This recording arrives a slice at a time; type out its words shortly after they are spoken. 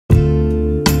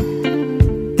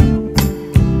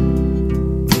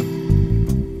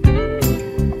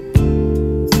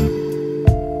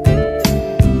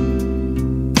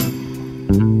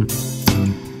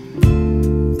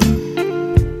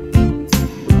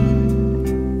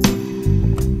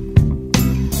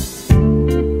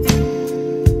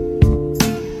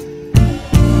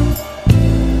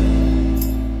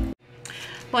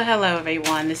Hello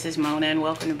everyone, this is Mona and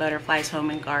welcome to Butterfliez Home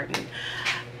and Garden.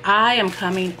 I am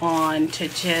coming on to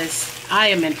I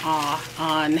am in awe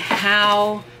on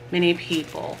how many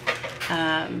people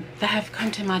that have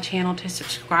come to my channel to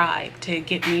subscribe to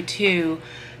get me to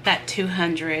that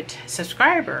 200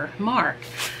 subscriber mark.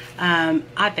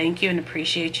 I thank you and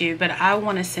appreciate you, but I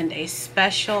want to send a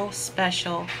special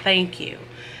thank you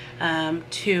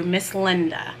to Miss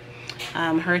Linda.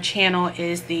 Her channel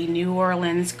is the New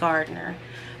Orleans Gardener.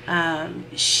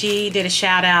 She did a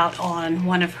shout out on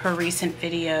one of her recent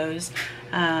videos,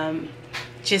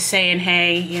 just saying,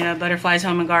 hey, you know, Butterfliez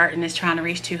Home and Garden is trying to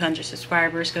reach 200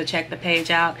 subscribers. Go check the page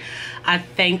out. I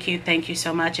thank you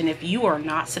so much. And if you are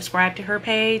not subscribed to her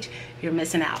page, you're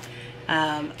missing out.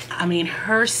 I mean,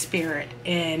 her spirit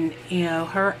and, you know,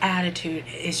 her attitude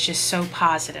is just so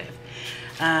positive.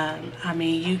 I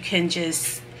mean, you can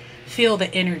just feel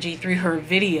the energy through her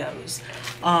videos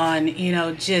on, you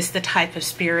know, just the type of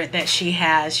spirit that she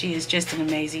has. She is just an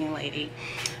amazing lady.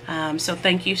 So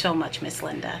thank you so much, Miss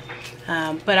Linda.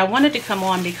 But I wanted to come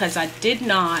on because I did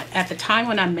not, at the time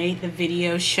when I made the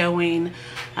video showing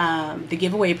the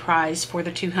giveaway prize for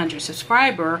the 200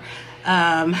 subscriber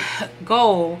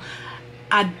goal,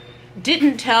 I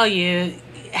didn't tell you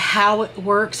how it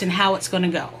works and how it's going to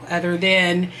go, other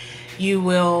than you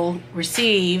will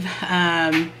receive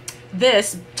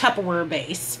this Tupperware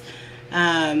base,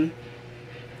 and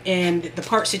the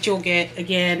parts that you'll get,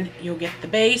 again, you'll get the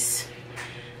base,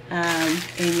 and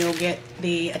you'll get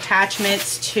the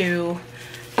attachments to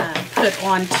put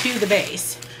onto the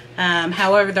base.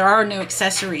 However, there are no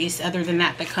accessories other than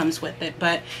that comes with it,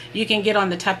 but you can get on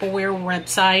the Tupperware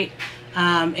website,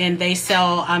 and they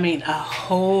sell, I mean, a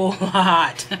whole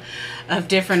lot of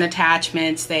different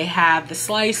attachments. They have the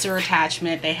slicer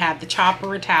attachment, they have the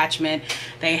chopper attachment,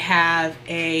 they have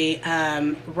a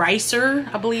ricer,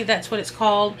 I believe that's what it's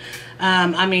called.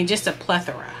 I mean, just a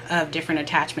plethora of different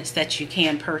attachments that you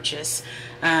can purchase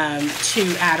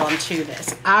to add on to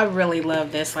this. I really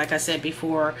love this. Like I said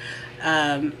before,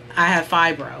 I have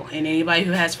fibro, and anybody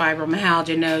who has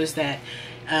fibromyalgia knows that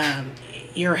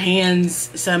your hands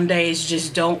some days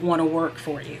just don't want to work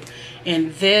for you,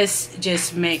 and this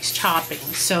just makes chopping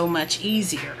so much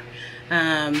easier.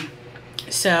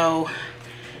 So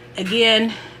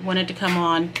again, wanted to come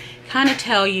on, kind of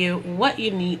tell you what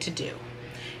you need to do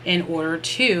in order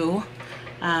to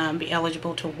be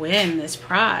eligible to win this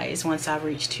prize once I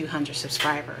reach 200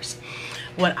 subscribers.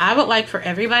 What I would like for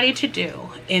everybody to do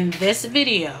in this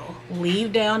video,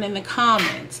 leave down in the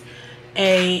comments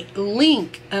a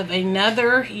link of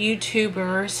another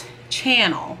YouTuber's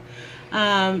channel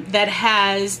that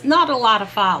has not a lot of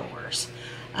followers,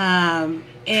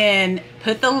 and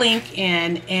put the link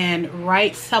in and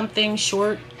write something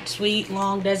short, sweet,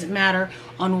 long, doesn't matter,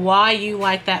 on why you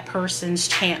like that person's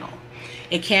channel.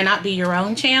 It cannot be your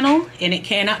own channel, and it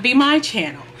cannot be my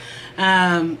channel.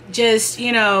 Just,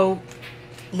 you know,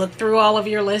 look through all of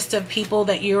your list of people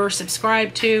that you're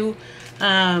subscribed to.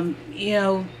 You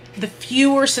know, the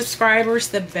fewer subscribers,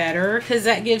 the better, because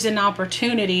that gives an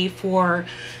opportunity for,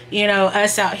 you know,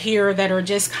 us out here that are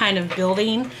just kind of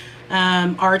building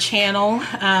our channel,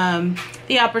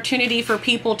 the opportunity for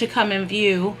people to come and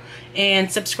view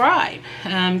and subscribe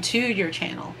to your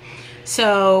channel.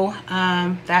 So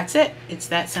that's it. It's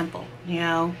that simple. You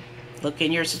know, look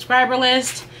in your subscriber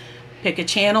list, pick a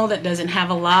channel that doesn't have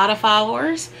a lot of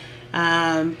followers,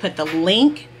 put the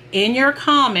link in your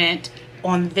comment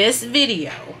on this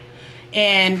video,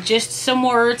 and just some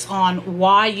words on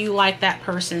why you like that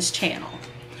person's channel.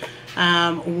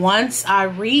 Once I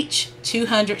reach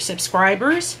 200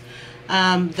 subscribers,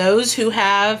 those who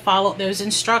have followed those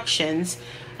instructions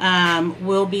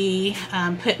will be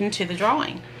put into the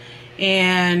drawing,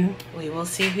 and we will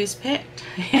see who's picked.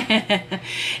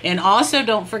 And also,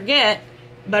 don't forget,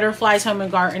 Butterfliez Home and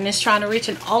Garden is trying to reach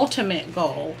an ultimate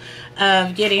goal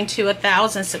of getting to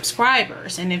 1,000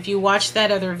 subscribers. And if you watch that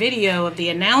other video of the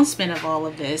announcement of all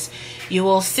of this, you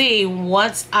will see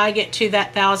once I get to that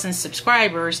 1,000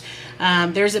 subscribers,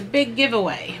 there's a big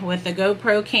giveaway with the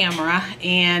GoPro camera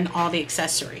and all the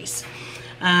accessories.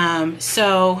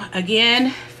 So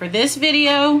again, for this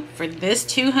video, for this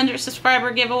 200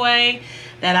 subscriber giveaway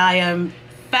that I am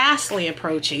fastly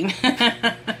approaching,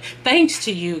 thanks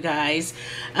to you guys,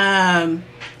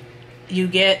 you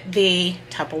get the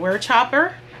Tupperware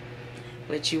chopper,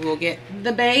 which you will get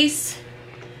the base,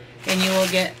 and you will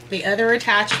get the other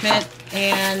attachment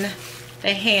and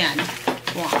the hand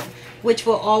one, which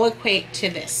will all equate to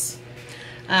this.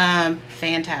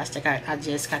 Fantastic. I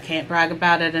can't brag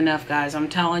about it enough, guys. I'm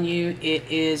telling you, it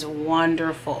is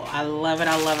wonderful. I love it.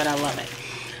 I love it. I love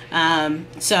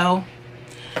it. So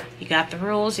You got the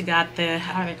rules, you got the,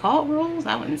 how are they called, rules?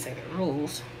 I wouldn't say the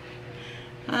rules.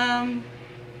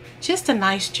 Just a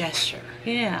nice gesture,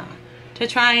 yeah, to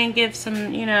try and give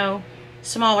some, you know,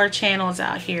 smaller channels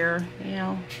out here, you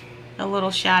know, a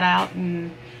little shout out, and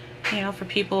you know, for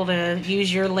people to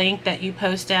use your link that you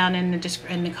post down in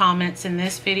the comments in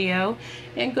this video,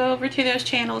 and go over to those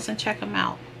channels and check them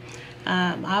out.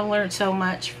 I've learned so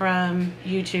much from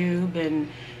YouTube, and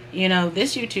you know,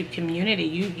 this YouTube community,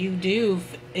 you do,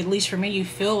 at least for me, you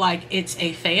feel like it's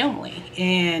a family.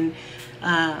 And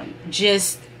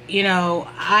just, you know,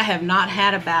 I have not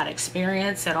had a bad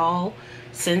experience at all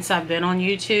since I've been on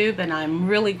YouTube, and I'm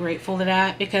really grateful to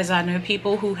that, because I know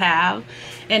people who have,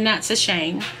 and that's a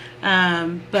shame.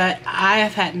 But I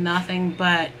have had nothing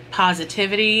but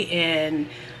positivity and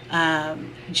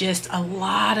just a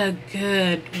lot of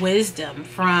good wisdom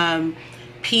from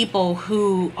people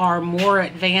who are more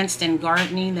advanced in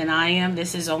gardening than I am.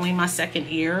 This is only my second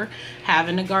year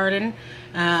having a garden.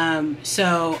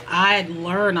 So I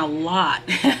learn a lot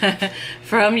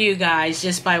from you guys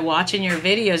just by watching your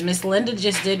videos. Miss Linda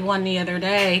just did one the other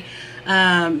day,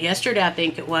 yesterday I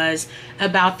think it was,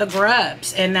 about the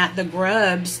grubs, and that the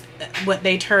grubs, what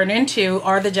they turn into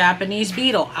are the Japanese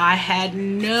beetle. I had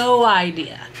no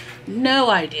idea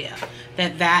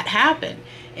that that happened.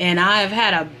 And I've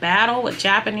had a battle with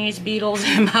Japanese beetles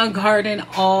in my garden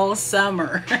all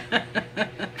summer.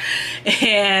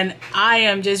 And I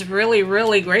am just really,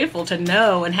 really grateful to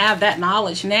know and have that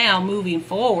knowledge now moving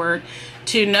forward,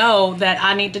 to know that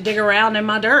I need to dig around in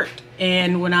my dirt,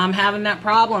 and when I'm having that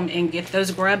problem, and get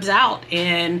those grubs out.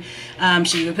 And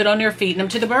she even put on there feeding them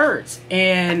to the birds.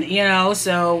 And, you know,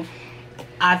 so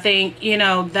I think, you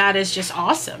know, that is just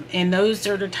awesome. And those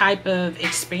are the type of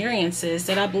experiences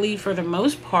that I believe for the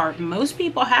most part, most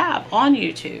people have on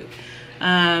YouTube.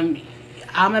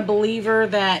 I'm a believer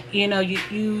that, you know,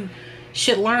 you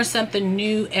should learn something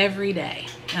new every day,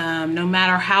 no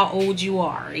matter how old you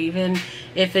are. Even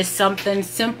if it's something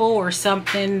simple or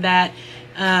something that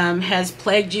has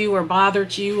plagued you or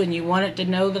bothered you, and you wanted to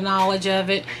know the knowledge of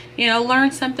it, you know,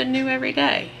 learn something new every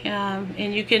day.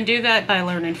 And you can do that by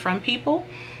learning from people,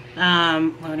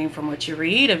 learning from what you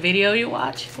read, a video you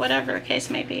watch, whatever the case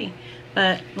may be.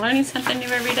 But learning something new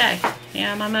every day.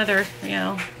 Yeah, my mother, you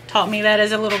know, taught me that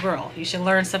as a little girl. You should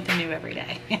learn something new every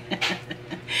day.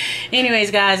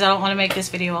 Anyways, guys, I don't want to make this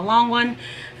video a long one.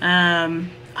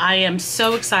 I am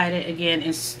so excited again,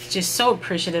 and just so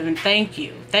appreciative, and thank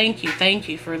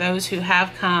you for those who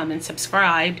have come and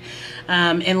subscribed,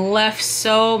 and left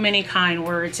so many kind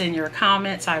words in your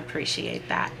comments. I appreciate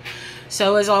that.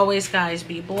 So as always, guys,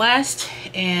 be blessed,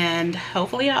 and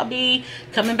hopefully I'll be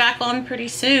coming back on pretty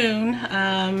soon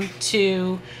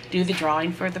to do the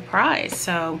drawing for the prize.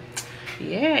 So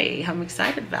yay, I'm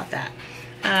excited about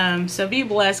that. So be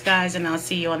blessed, guys, and I'll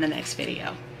see you on the next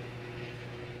video.